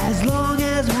 As long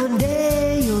as one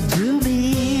day you'll do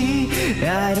me.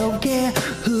 I don't care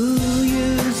who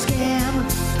you scam.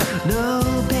 No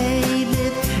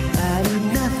payment. I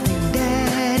need nothing,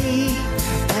 daddy.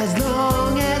 As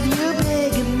long as you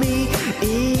begging me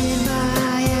in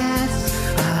my ass.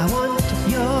 I want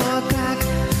your cock.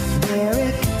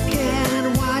 Derek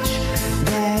can watch.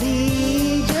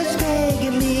 Daddy just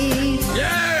begging me.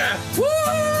 Yeah!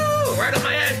 Woo! Right on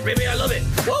my ass, baby. I love it.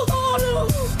 Woo!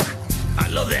 I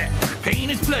love that. Pain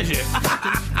is pleasure.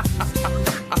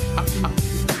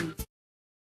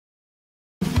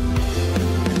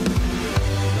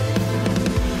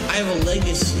 I have a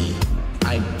legacy.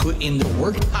 I put in the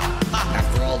work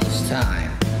after all this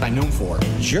time. I'm known for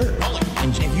a jerk.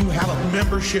 And if you have a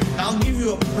membership, I'll give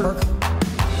you a perk.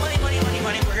 Money, money, money,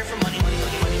 money. We're here for money, money,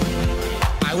 money, money, money, money.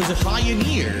 I was a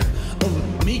pioneer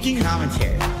of making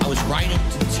commentary. I was right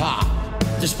up to the top.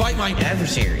 Despite my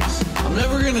adversaries, I'm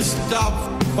never gonna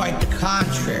stop quite the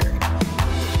contrary.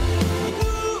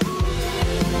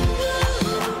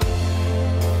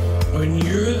 When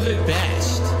you're the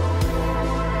best,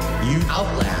 you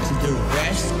outlast the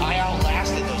rest. I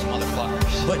outlasted those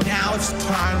motherfuckers. But now it's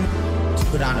time to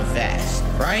put on a vest,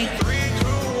 right? 3, 2,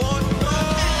 1, go!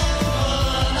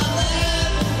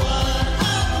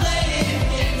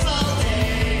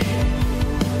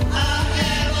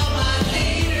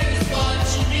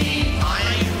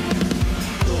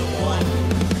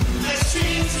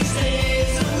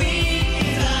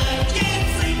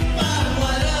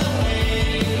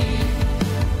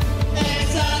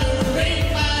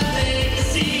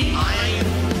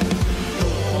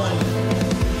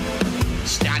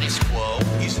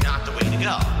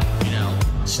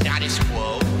 Status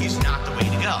quo is not the way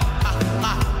to go.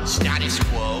 Status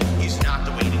quo is not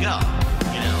the way to go.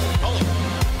 You know,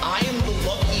 I am the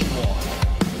lucky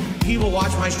one. People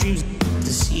watch my streams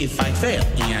to see if I fail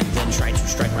and then try to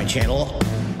strike my channel,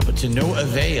 but to no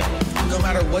avail. No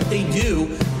matter what they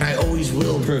do, I always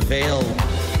will prevail.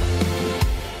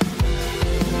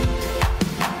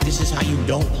 This is how you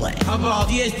don't play. How about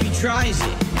DSP tries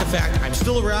it? The fact I'm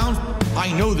still around,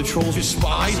 I know the trolls are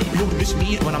spies. You'll miss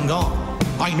me when I'm gone.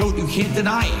 I know you can't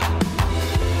deny it.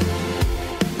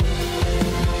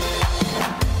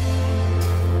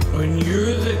 When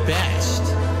you're the best,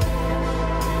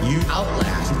 you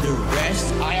outlast the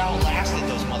rest. I outlasted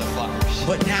those motherfuckers.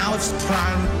 But now it's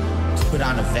time to put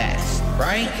on a vest,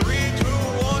 right? 3, 2,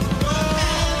 1, go!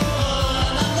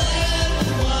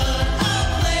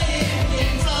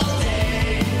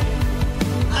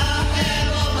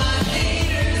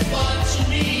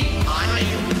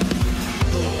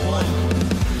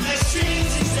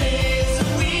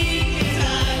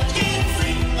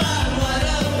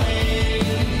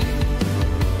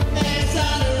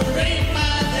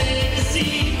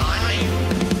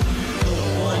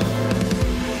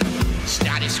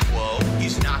 Status quo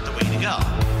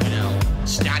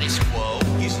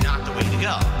is not the way to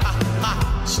go.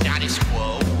 Status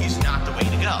quo is not the way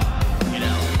to go. You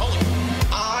know,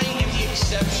 I am the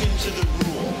exception to the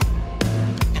rule.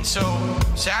 And so,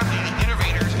 sadly, the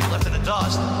innovators get left in the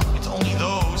dust. It's only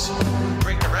those who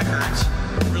break the records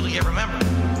who really get remembered.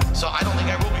 So I don't think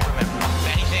I will be remembered. If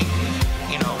anything,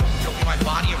 you know, it'll be my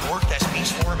body of work that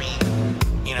speaks for me,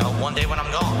 you know, one day when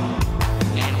I'm gone.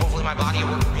 And hopefully my body of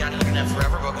work will be on the internet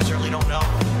forever, but we certainly don't know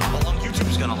how long YouTube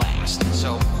is gonna last.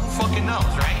 So who fucking knows,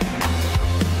 right?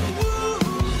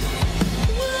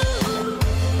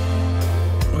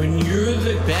 When you're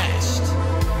the best,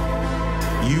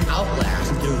 you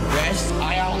outlast the rest.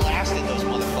 I outlasted those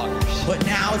motherfuckers. But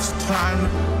now it's time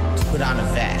to put on a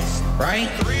vest, right?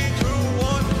 3, 2,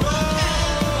 1, go!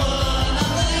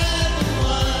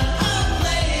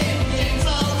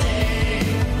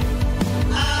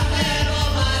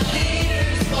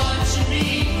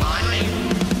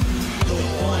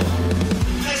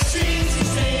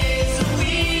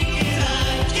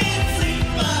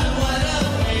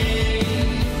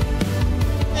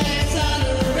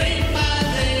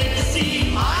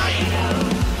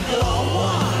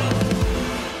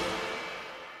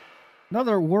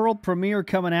 Another world premiere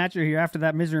coming at you here after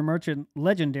that Misery Merchant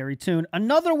legendary tune.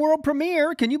 Another world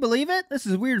premiere. Can you believe it? This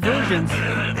is Weird Versions.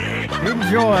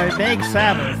 Enjoy Vague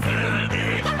Sabbath.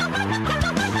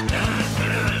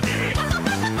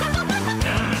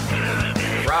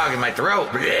 Frog in my throat.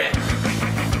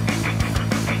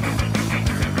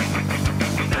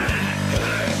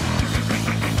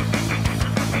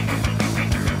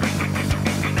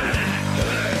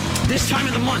 This time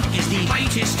of the month is the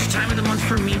tightest time of the month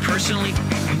for me personally.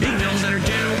 Big bills that are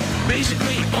due.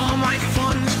 Basically, all my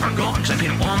funds are gone because I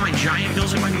paid all my giant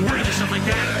bills, like my mortgage and stuff like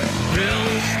that.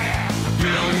 Bills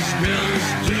due.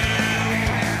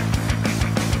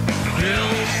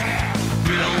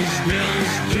 Bills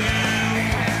due.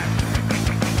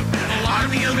 A lot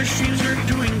of the other streams are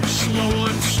doing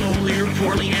slowly or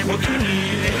poorly, and what can we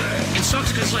do? It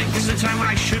sucks because, like, this is the time when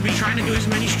I should be trying to do as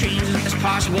many streams as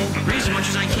possible, raise as much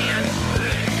as I can.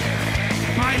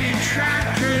 My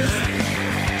detractors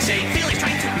say Bailey's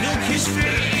trying to milk his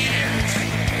fans.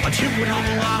 A tip would help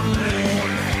a lot more.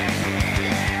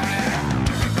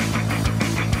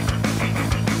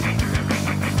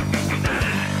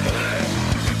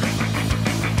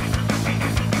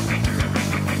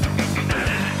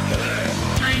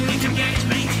 I need to get as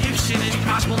many tips in as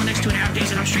possible the next last 2.5 days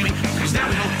that I'm streaming, because that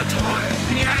would help a ton.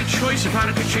 And you had a choice of how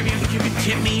to contribute. You could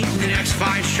tip me in the next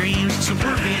 5 streams.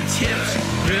 Support me in tips.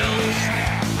 Bills,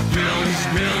 bills,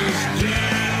 bills,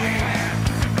 bills,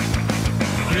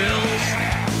 bills,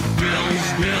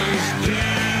 bills,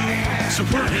 bills.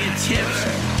 Support me in tips.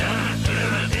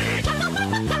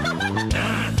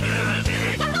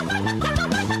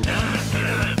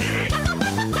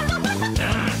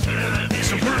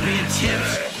 Support me in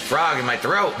tips. Frog in my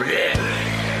throat.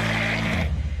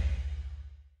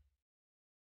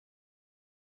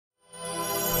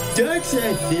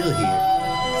 Darkside Phil here.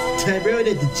 I wrote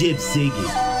at the gym singing.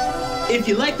 If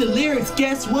you like the lyrics,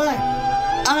 guess what?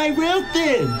 I wrote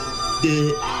them.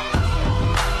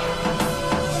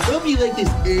 Hope you like this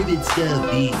urban style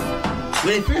beat.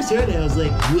 When I first heard it, I was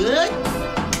like, what?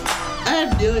 I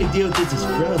have no idea what this is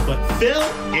from, but Phil,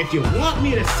 if you want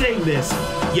me to sing this,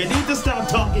 you need to stop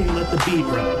talking and let the beat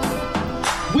run.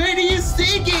 Where are you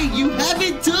singing? You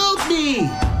haven't told me.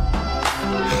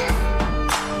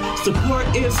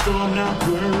 Support is so I'm not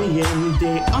worrying.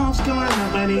 Day off's going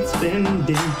up, I need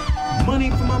spending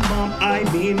money for my mom, I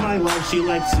mean my wife. She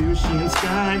likes sushi and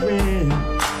Skyrim.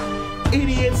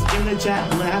 Idiots in the chat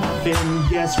laughing.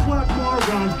 Guess what?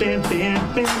 Morons, bam,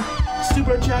 bam, bam.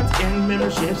 Super chats and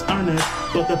memberships are not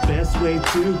but the best way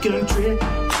to contribute.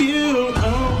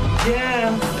 Oh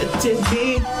yeah, tip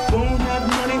me. Won't have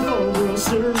money for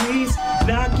groceries.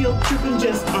 Not guilt tripping,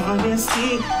 just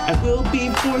honesty. I will be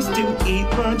forced to eat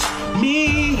lunch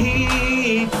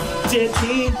meat. Tip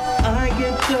me, I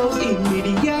get those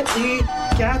immediately.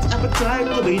 Cat's appetite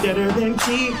will be better than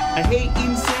tea. I hate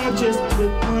eating sandwiches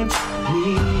with lunch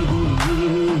meat.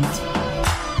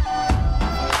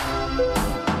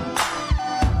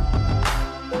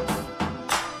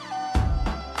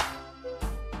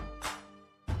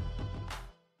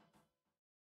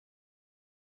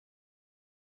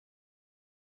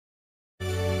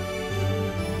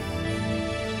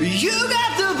 You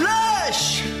got the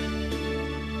blush,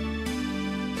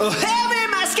 a heavy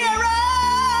mascara.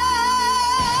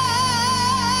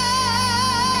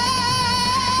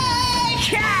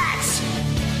 Cats.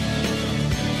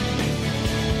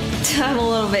 I'm a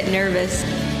little bit nervous.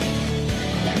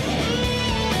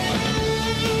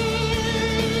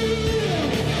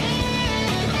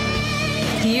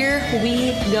 Here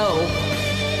we go.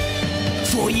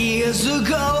 4 years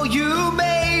ago, you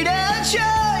made a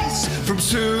choice from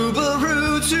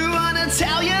Subaru to an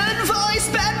Italian voice.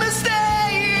 Bad mistake.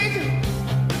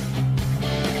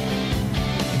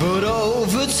 But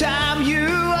over time, you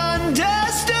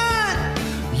understood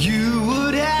you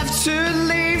would have to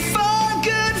leave for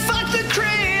good. Fuck the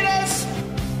creators.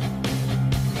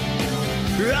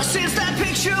 Since that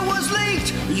picture was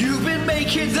leaked, you've been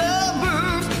making the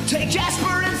move. Take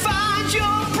Jasper and find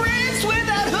your prince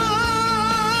without hooves.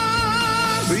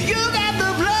 You got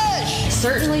the blush.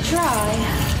 Certainly try.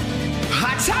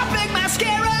 Hot topic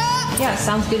mascara. Yeah,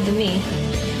 sounds good to me.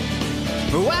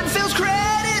 When Phil's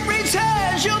credit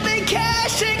returns, you'll be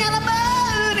cashing on the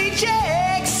money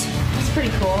checks. That's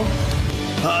pretty cool.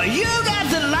 You got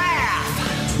the laugh.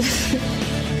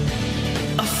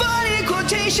 Funny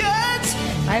quotations.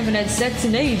 I haven't had sex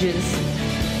in ages.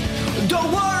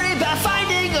 Don't worry about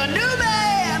finding a new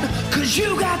man, 'cause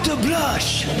you got the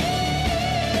blush.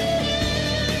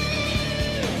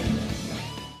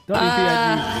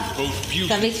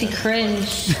 That makes me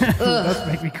cringe. It does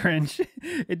make me cringe.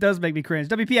 It does make me cringe.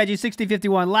 WPIG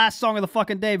 6051, last song of the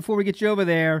fucking day before we get you over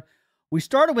there. We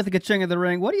started with the Ka-Ching of the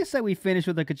Ring. What do you say we finish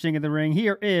with the Ka-Ching of the Ring?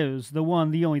 Here is the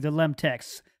one, the only, the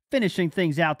Lemtex, finishing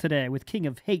things out today with King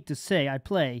of Hate to Say I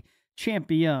Play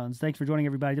Champions. Thanks for joining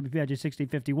everybody. WPIG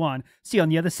 6051. See you on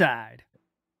the other side.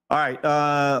 All right,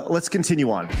 let's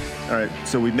continue on. All right,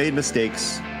 so we've made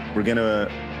mistakes. We're going to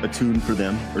attune for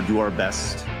them or do our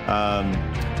best.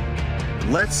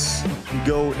 Let's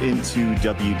go into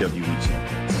WWE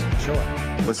Champions. Sure.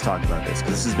 Let's talk about this,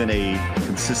 because this has been a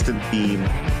consistent theme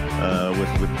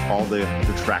with all the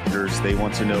detractors. They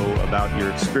want to know about your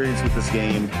experience with this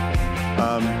game.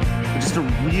 Just a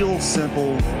real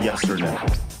simple yes or no.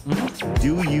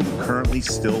 Do you currently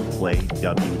still play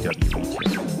WWE Champions?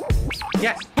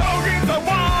 Yes. Hogan's the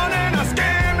one and I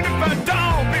scam if I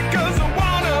don't because I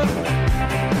wanna.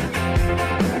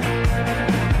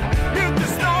 You can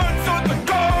snort so the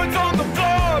chords on the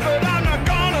floor, but I'm not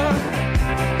gonna.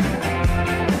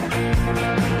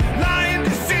 Lying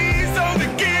to see so the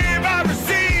give I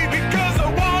receive because I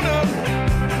wanna.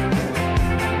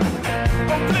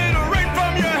 Obliterate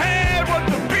from your head what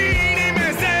the beanie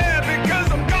man said because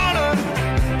I'm gonna.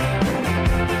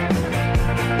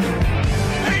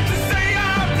 Hate to say I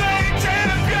play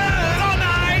champion.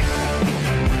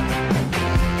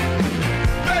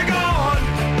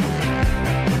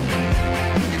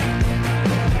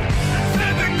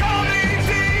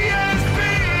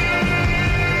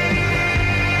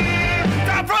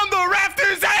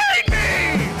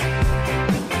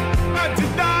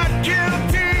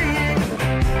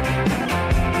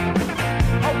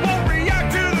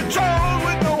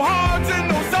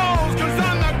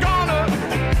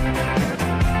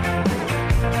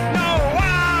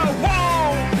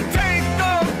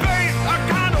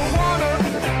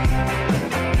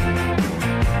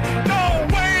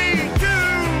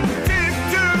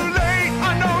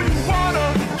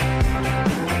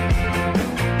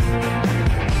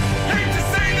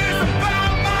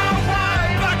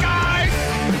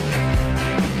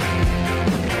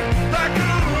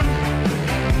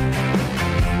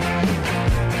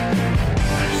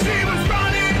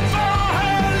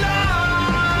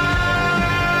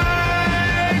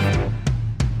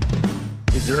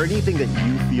 anything that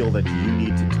you feel that you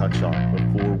need to touch on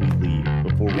before we leave,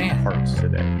 before we part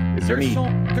today? Is there any?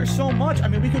 There's so much. I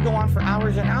mean, we could go on for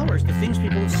hours and hours. The things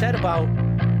people have said about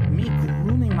me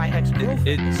grooming my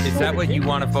ex-girlfriend. Is that what you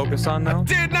want to focus on, though?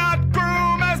 Did not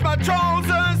groom as my trolls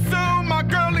assume my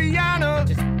girl Liana.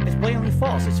 It's blatantly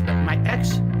false. It's my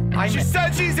ex. She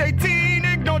said she's 18,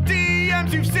 ignore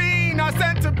DMs you've seen. I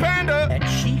sent to Panda. And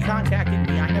she contacted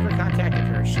me. I never contacted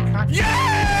her. She contacted me.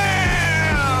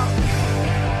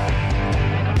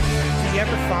 Did you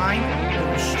ever find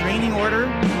a restraining order?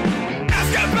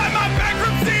 Ask about my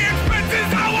bankruptcy